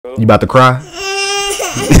You about to cry?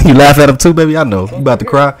 You laugh at him too, baby? I know. You about to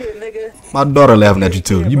cry? My daughter laughing at you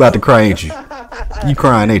too. You about to cry, ain't you? You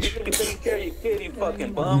crying, ain't you? You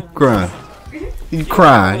crying. You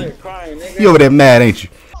crying. You over there mad, ain't you?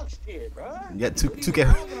 Yeah,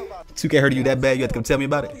 2K hurting you that bad? You have to come tell me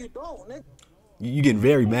about it? You getting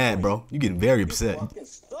very mad, bro. You getting very upset.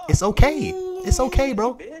 It's okay. It's okay,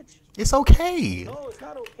 bro. It's okay.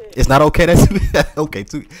 It's not okay. That's okay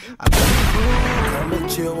too. Come and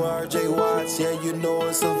chill with Rjwatts, yeah, you know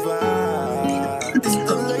it's a vibe. It's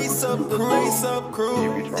the lace up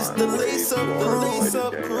crew. It's the lace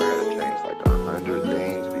up crew. Like 100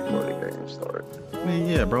 things before the game starts. I mean,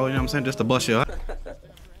 yeah, bro. You know what I'm saying? Just to bust you.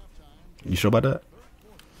 You sure about that?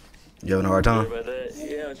 You having a hard time?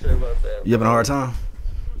 Yeah, I'm sure about that. You having a hard time?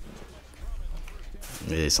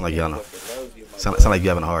 Yeah, it sound like you having sound like you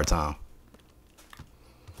having a hard time.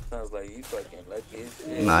 Sounds like you fucking lucky.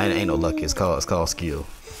 Nah, ain't no luck. It's called skill.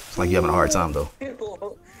 It's like you having a hard time though.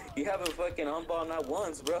 You haven't fucking unballed not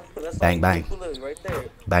once, bro. That's bang bang. Right there.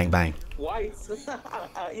 Bang bang. Whites.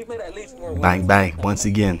 You made at least 4 whites. Bang bang. Once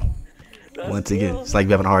again. Once again. It's like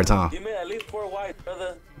you having a hard time. You made at least 4 whites,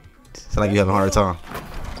 brother. It's like you having a hard time.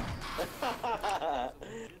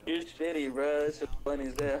 You're shitty, bro. That's just funny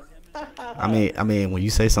as hell. I mean, when you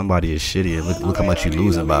say somebody is shitty, look how much you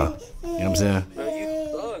losing by. You know what I'm saying? Bro, you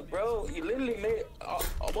suck, bro. You literally made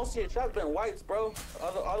most of your shots been whites, bro.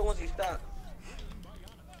 All the ones you shot,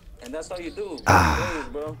 and that's all you do. Plays,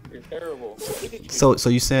 bro. You're terrible. So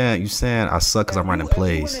you saying I suck because I'm running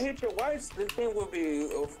plays? If you hit your whites, this thing would be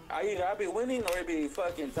either I'd be winning or it'd be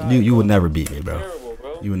fucking tied. You would never beat me, bro. Terrible,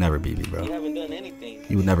 bro. You would never beat me, bro. You haven't done anything.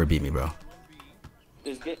 You would never beat me, bro.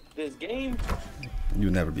 This game. You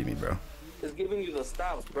would never beat me, bro. It's giving you the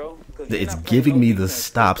stops, bro. It's giving me the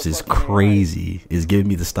stops is crazy. It's giving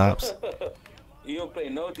me the stops. You don't play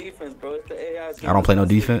no defense, bro. It's the AI. I don't play no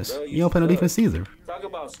defense. You don't play no defense either. Talk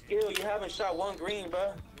about skill. You haven't shot 1 green,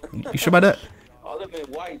 bro. You sure about that? All of them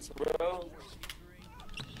whites, bro.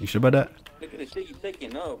 You sure about that? Look at the shit you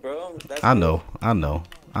taking up, bro. I know.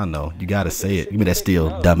 You gotta say it. Give me that steal,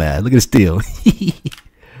 dumbass. Look at the steal.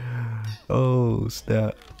 Oh,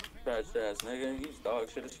 snap.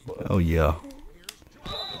 Oh yeah.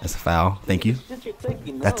 That's a foul. Thank you.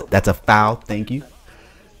 That's a foul. Thank you.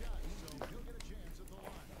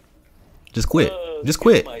 Just quit. Just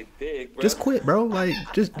quit. Just quit, bro. Like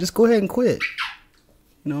just go ahead and quit.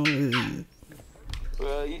 You know.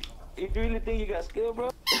 Bro, you really think you got skill, bro?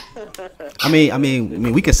 I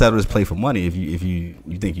mean, we can settle this play for money if you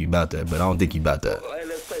think you about that, but I don't think you about that. Hey,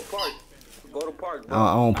 let's play park. Go to park, bro.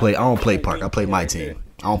 I don't play park. I play my team.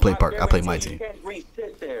 I don't play park. I play my team.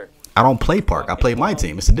 I don't play park. I play my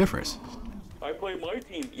team. It's the difference. I play my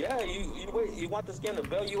team. Yeah, you want this game to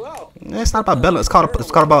bail you out. It's not about bailing. It's called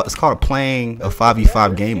playing a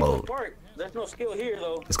 5v5 game mode. There's no skill here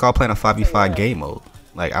though. It's called playing a 5v5 game mode.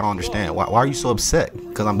 Like, I don't understand. Why are you so upset?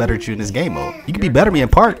 Because I'm better at you in this game mode. You can be better than me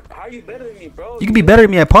at park. How are you better than me, bro? You can be better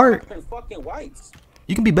than me at park. Fucking whites.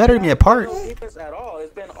 You can be better than me at park. No defense at all.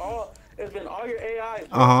 It's been all your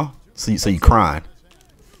AI. So you crying.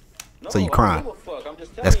 So you crying.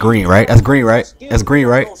 That's That's green, right? That's green, right? That's green,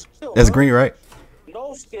 right? That's green, right?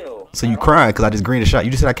 No skill. So you crying because I just greened a shot.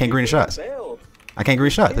 You just said I can't green a shots. I can't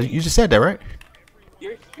green shots. You just said that, right?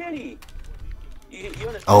 You're shitty.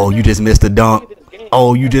 Oh, you just missed the dunk.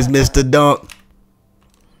 Oh, you just missed the dunk.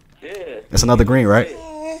 Yeah. That's another green, right?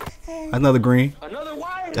 Another green. Another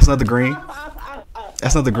white. That's another green.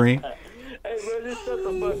 That's another green. Hey, bro, just shut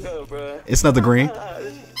the fuck up, bro. It's another green.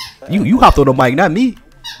 You hopped on the mic, not me.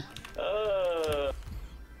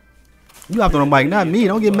 You hopped on the mic, not me.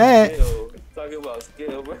 Don't get mad. Talking about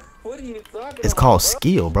skill, bro. What are you talking about? It's called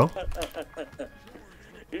skill, bro.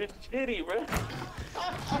 You're shitty, bro.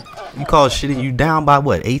 You call shitty. You down by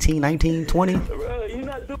what? 18, 19, 20? Bro, you're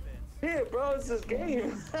not doing shit, bro. It's this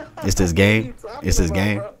game. It's this game. It's this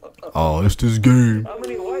game. Oh, it's this game. How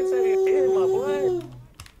many whites have you hit, my boy?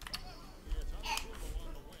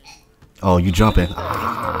 Oh, you jumping.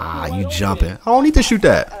 Ah, you jumping. I don't need to shoot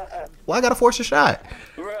that. Why I gotta force a shot?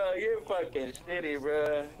 Bro, you're fucking shitty,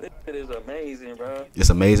 bro. This shit is amazing, bro. It's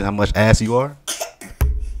amazing how much ass you are.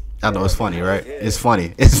 I know it's funny, right? It's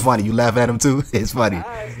funny. It's funny. You laugh at him too? It's funny.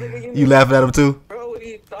 You laughing at him too? Bro, what are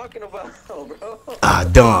you talking about, bro? Ah,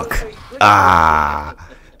 dunk. Ah,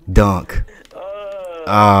 dunk.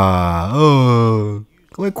 Ah, oh.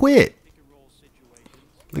 Go ahead, quit.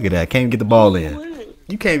 Look at that. Can't even get the ball in.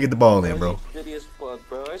 You can't get the ball in, bro. Shitty as fuck,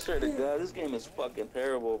 bro. I swear to God, this game is fucking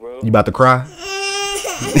terrible, bro. You about to cry?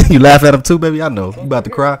 You laugh at him too, baby? I know. You about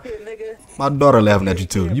to cry? My daughter laughing at you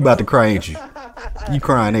too. You about to cry, ain't you? You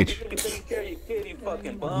crying, ain't you?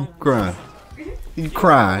 You crying. You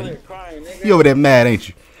crying. Crying, nigga. You over there mad, ain't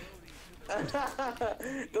you?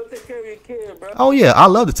 Go take care of your kid, bro. Oh yeah, I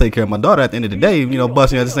love to take care of my daughter. At the end of the day, you know,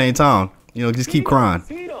 busting at the same time. You know, just keep crying.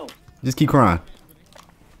 Just keep crying.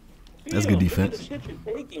 That's good defense.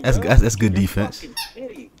 That's good defense.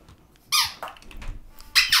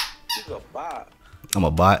 I'm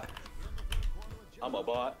a bot. I'm a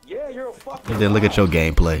bot. Yeah, you're a fucking. And then look at your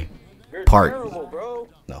gameplay. Part. Terrible, bro.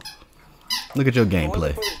 No. Look at your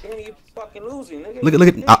gameplay. Look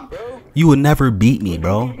Look. You will never beat me,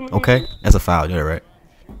 bro. Okay, that's a foul. You're right.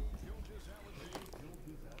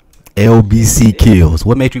 LBC kills.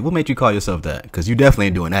 What made you call yourself that? Cause you definitely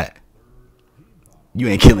ain't doing that. You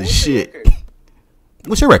ain't killing shit.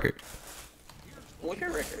 What's your record?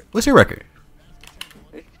 What's your record?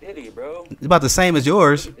 It's shitty, bro. It's about the same as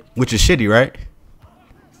yours, which is shitty, right?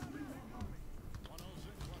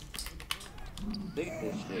 Look at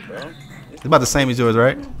this shit, bro. It's about the same as yours,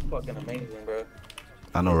 right? Fucking amazing, bro.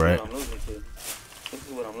 I know, right? This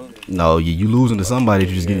is what I'm losing to. No, you losing to somebody.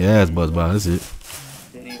 You just getting your ass buzzed by. That's it.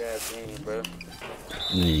 Shitty ass game, bro.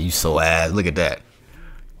 Yeah, you so ass. Look at that.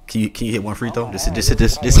 Can you hit one free throw? Just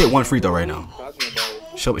hit one free throw right now.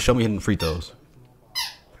 Show me hitting free throws.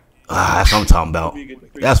 Ah, that's what I'm talking about.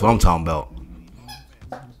 That's what I'm talking about.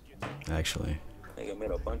 Actually.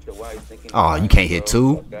 Oh, you can't hit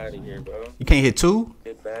two. You can't hit two.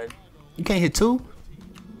 You can't hit two.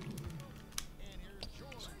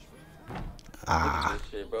 Ah.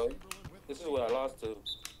 This is what I lost to.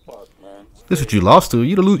 Fuck, man. This is what you lost to.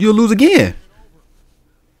 You'll lose again.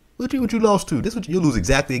 What you lost to? This what you'll lose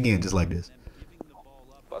exactly again, just like this.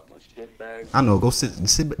 Fucking shitbag. I know. Go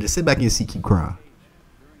sit back in your seat. Keep crying.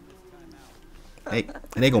 Hey, it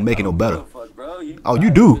ain't gonna make it no better. Oh,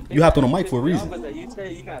 you do. You hopped on the mic for a reason. You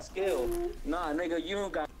say you got skill. Nah, nigga, you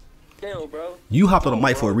don't got skill, bro. You hopped on the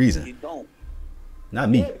mic for a reason. You don't. Not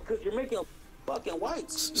me. Yeah, because you're making fucking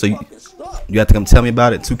whites. So you have to come tell me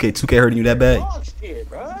about it. 2K hurting you that bad?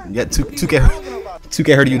 Yeah,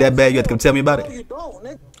 2K hurting you that bad? You have to come tell me about it? You don't,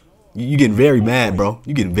 nigga. You getting very mad, bro.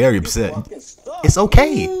 You getting very upset. It's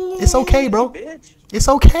okay. It's okay, bro. It's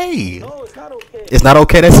okay. No, it's not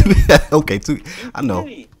okay. It's not okay. That's okay. I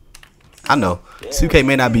know. 2K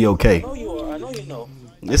may not be okay. I know you know.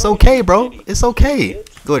 It's okay, bro. It's okay.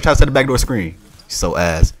 Go ahead, try to set the backdoor screen. You so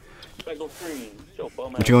ass.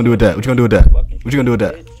 What you gonna do with that? What you gonna do with that? What you gonna do with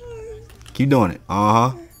that? Keep doing it.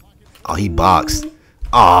 Oh, he boxed.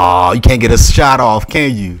 Oh, you can't get a shot off,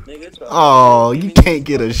 can you? Oh, you can't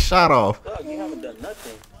get a shot off. You haven't done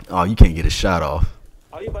nothing. Oh, you can't get a shot off.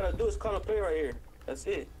 All you about to do is call a play right here. That's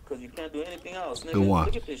it. Because you can't do anything else. Nigga, Good one.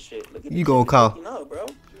 Look at this shit. Look at You gonna call? up, bro.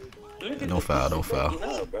 Don't foul. Don't foul.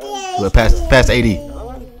 Look, Pass 80. You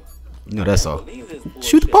know that's all.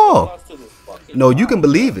 Shoot the ball. No, you can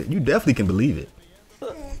believe it. You definitely can believe it.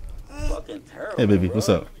 Hey, baby, what's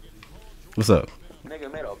up? What's up?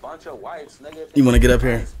 Nigga made a bunch of whites, nigga. You want to get up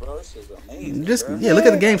here? Bro, this is amazing, Just bro. yeah, look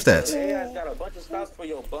at the game stats. AI got a bunch of stats for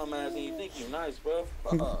your bum ass, and you think you nice, bro.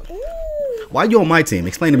 Why you on my team?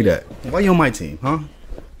 Explain to me that. Why you on my team, huh?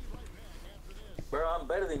 Bro, I'm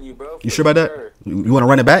better than you, bro. You sure about that? You want to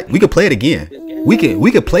run it back? We could play it again. We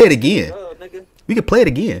could play it again. We could play it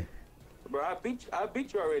again. Bro, I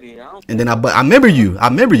beat you already. And then I remember you,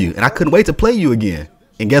 and I couldn't wait to play you again.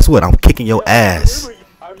 And guess what? I'm kicking your ass.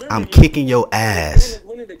 I'm kicking your ass.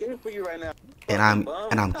 And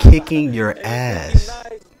I'm kicking your ass.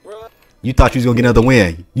 You thought you was gonna get another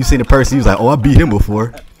win. You seen the person, you was like, oh, I beat him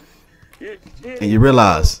before. And you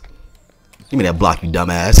realize, give me that block, you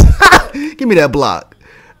dumbass. Give me that block.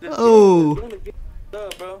 Oh.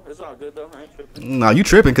 No, you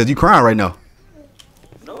tripping because you crying right now.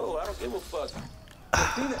 No, I don't give a fuck.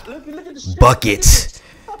 Bucket.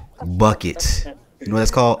 Bucket. You know what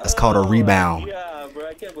that's called? It's called a rebound. Yeah, bro,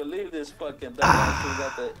 I can't believe this fucking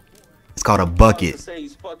It's called a bucket. Say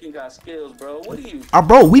he's fucking got skills, bro. What are you?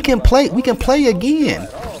 Bro, we can play again.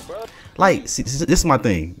 Like, see, this is my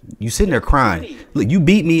thing. You sitting there crying. Look, you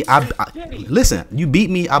beat me. Listen, you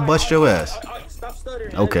beat me. I bust your ass. Stop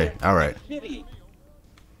stuttering. Okay, all right.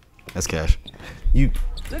 That's cash. You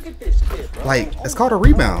Look at this shit, bro. like, it's called a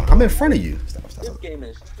rebound. I'm in front of you. This game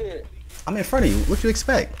is shit. I'm in front of you. What you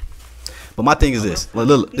expect? But my thing is this.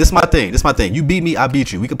 Look, this is my thing. This is my thing. You beat me, I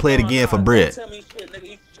beat you. We can play it again for bread.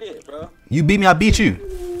 You beat me, I beat you.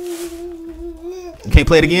 You can't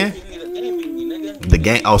play it again? The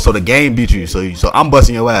game. Oh, so the game beat you. So I'm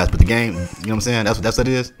busting your ass, but the game. You know what I'm saying? That's what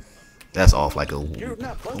it is. That's off like a. You're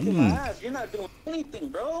not busting my ass. You're not doing anything,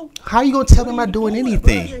 bro. How you gonna tell me I'm not doing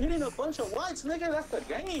anything? You're hitting a bunch of whites, nigga. That's the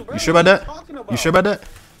game, bro. You sure about that? You sure about that?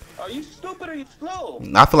 Are you stupid or you slow?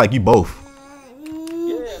 I feel like you both.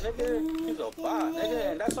 nigga. He's a bot,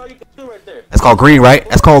 nigga. And that's all you can do right there. That's called green, right?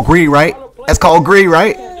 That's called green, right? That's called green,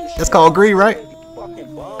 right? That's called green, right?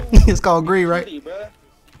 It's called green, right?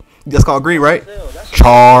 That's called green, right?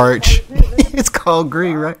 Charge. It's called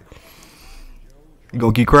green, right? You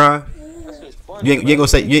gonna keep crying? You ain't gonna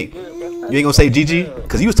say you ain't gonna say GG?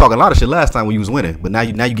 Cause you was talking a lot of shit last time when you was winning, but now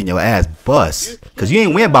you getting your ass bust. Cause you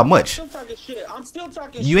ain't win by much.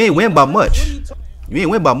 You ain't win by much. You ain't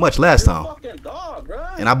win by much last time.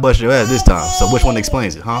 And I bust your ass this time. So which one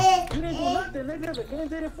explains it, huh?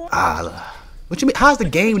 What you mean? How's the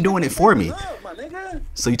game doing it for me?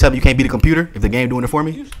 So you tell me you can't beat a computer if the game doing it for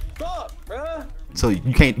me? So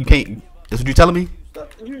you can't. That's what you telling me?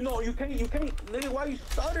 You know you can't. Nigga, why you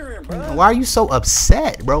stuttering, bro? Why are you so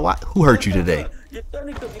upset, bro? Who hurt you today? You're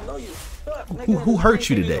stuttering because you know you suck, nigga. Who hurt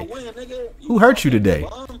you today? Who hurt you today?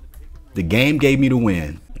 The game gave me the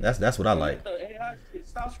win. That's what I like.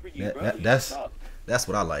 That's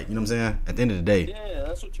what I like. You know what I'm saying? At the end of the day, yeah,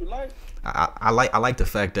 that's what you like. I like the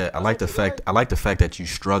fact that you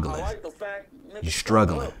struggling. You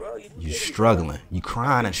struggling. You struggling. You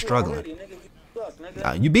crying and struggling.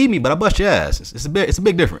 You beat me, but I bust your ass. It's a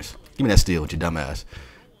big difference. Give me that steal with your dumb ass.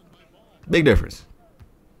 Big difference.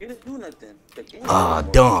 You didn't do nothing.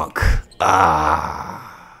 Dunk.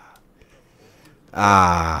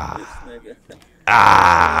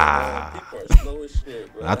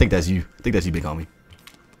 I think that's you. Big homie.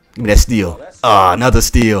 Give me that steal. Another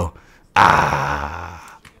steal.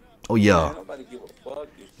 Oh yeah.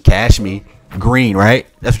 Cash me. Green, right?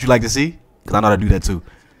 That's what you like to see? Cause I know how to do that too.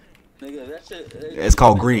 It's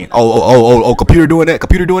called green. Oh, computer doing that?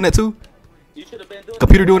 Computer doing that too? You should have been doing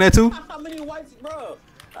Computer doing that too? How many whites, bro?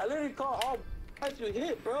 I literally called all whites you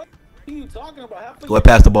hit, bro. What are you talking about? Go ahead,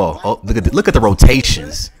 pass the ball. Oh, look at the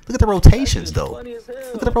rotations. Look at the rotations though. Look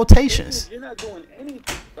at the rotations. You're not doing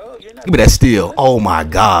anything, bro. Give me that steal. Oh my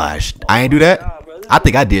gosh. I ain't do that? I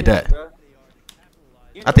think I did that.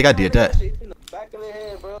 I think I did that.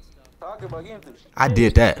 I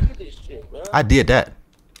did that. I did that.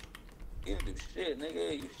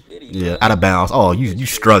 Yeah, out of bounds. Oh, you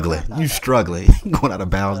struggling. You struggling. Going out of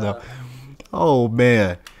bounds now. Oh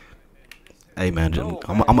man. Hey man, I'm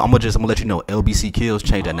gonna let you know. LBC Kills,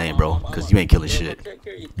 change that name, bro, cause you ain't killing shit.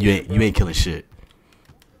 You ain't killing shit.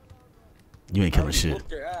 You ain't killing shit.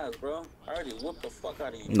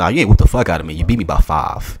 Nah, you ain't whooped the fuck out of me. You beat me by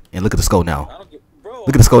 5. And look at the score now. Look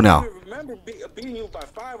at the score now. You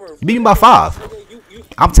beat me by 5.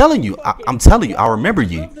 I'm telling you. I remember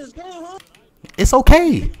you. It's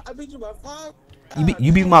okay. You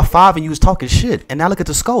beat me by 5 and you was talking shit. And now look at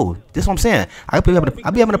the score. This is what I'm saying. I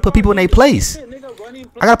be able to put people in their place.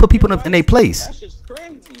 I gotta put people in their place.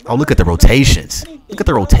 Oh, look at the rotations. Look at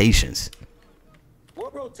the rotations.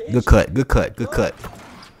 Good cut. Good cut. Good cut.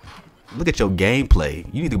 Look at your gameplay.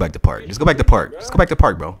 You need to go back to park. Just go back to park. Just go back to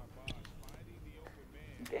park, bro.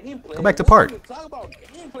 Go back to park.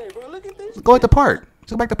 Go at the park.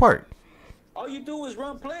 Just go back to park. All you do is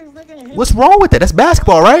run plays, nigga. What's wrong with that? That's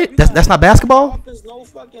basketball, right? That's not basketball?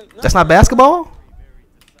 That's not basketball?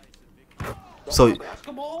 So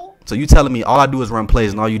you telling me all I do is run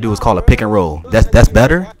plays and all you do is call a pick and roll. That's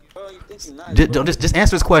better? Just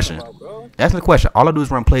answer this question. Answer the question. All I do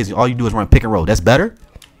is run plays and all you do is run pick and roll. That's better?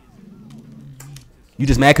 You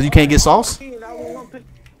just mad because you can't get sauce?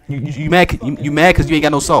 You mad because you ain't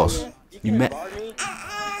got no sauce? You mad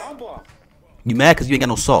because you ain't got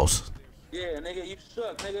no sauce? Yeah, nigga, you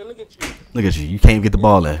suck, nigga. Look at you. Look at you. You can't even get the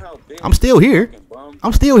ball in. I'm still here.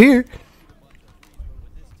 I'm still here.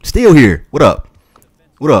 Still here. What up?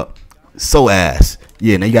 What up? So ass.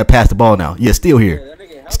 Yeah, now you got to pass the ball now. Yeah, still here.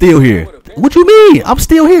 Still here. What you mean? I'm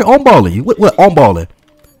still here. On balling you. What on balling?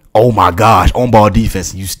 Oh my gosh. On ball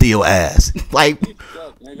defense. You still ass. Like,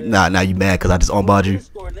 nah, you mad because I just on balled you?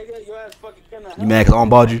 You mad because I on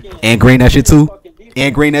balled you? And green that shit too?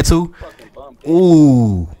 And green that too?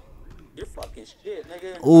 Ooh.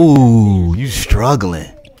 Ooh, you struggling.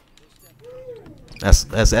 That's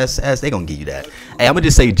they gonna give you that. Hey, I'm gonna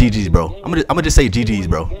just say GG's, bro. I'm gonna just say GG's,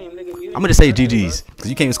 bro. I'm gonna just say GG's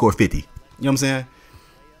because you can't even score 50. You know what I'm saying?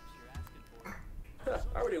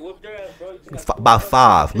 By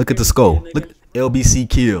 5. Look at the score. Look, LBC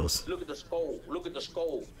Kills. Look at the skull. Look at the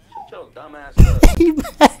skull. Shut your dumb ass up. He's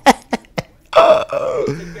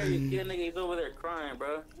over there crying,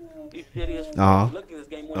 bro. You serious? Look at this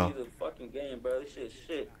game. One is a fucking game, bro. This shit's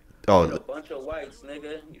shit. Oh, a bunch of whites,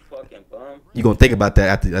 nigga. You fucking bum. You gonna think about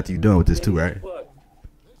that after you're done with this too, right?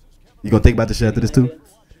 You gonna think about this shit after this too?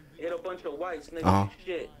 Hit a bunch of whites, nigga.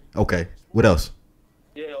 Shit. Okay. What else?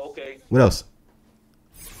 Yeah. Okay. What else?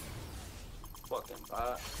 Fucking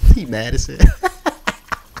bot. He mad as hell.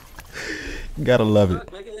 You gotta love it.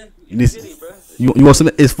 Nigga, You want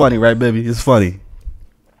something? It's funny, right, baby? It's funny.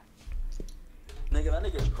 Nigga, that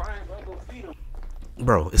nigga's crying, bro. Go feed him.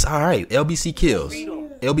 Bro, it's all right. LBC kills.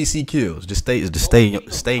 LBC kills. Just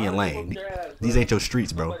stay in your lane. These ain't your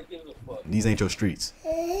streets, bro. These ain't your streets.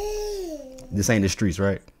 This ain't the streets,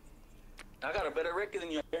 right? I got a better record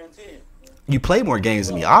than you, I guarantee it. You play more games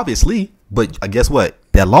than me, obviously, but guess what?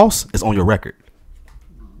 That loss is on your record.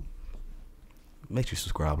 Make sure you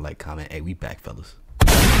subscribe, like, comment. Hey, we back, fellas.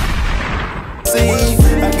 See,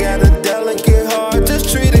 I got a delicate heart,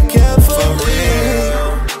 just treat it carefully.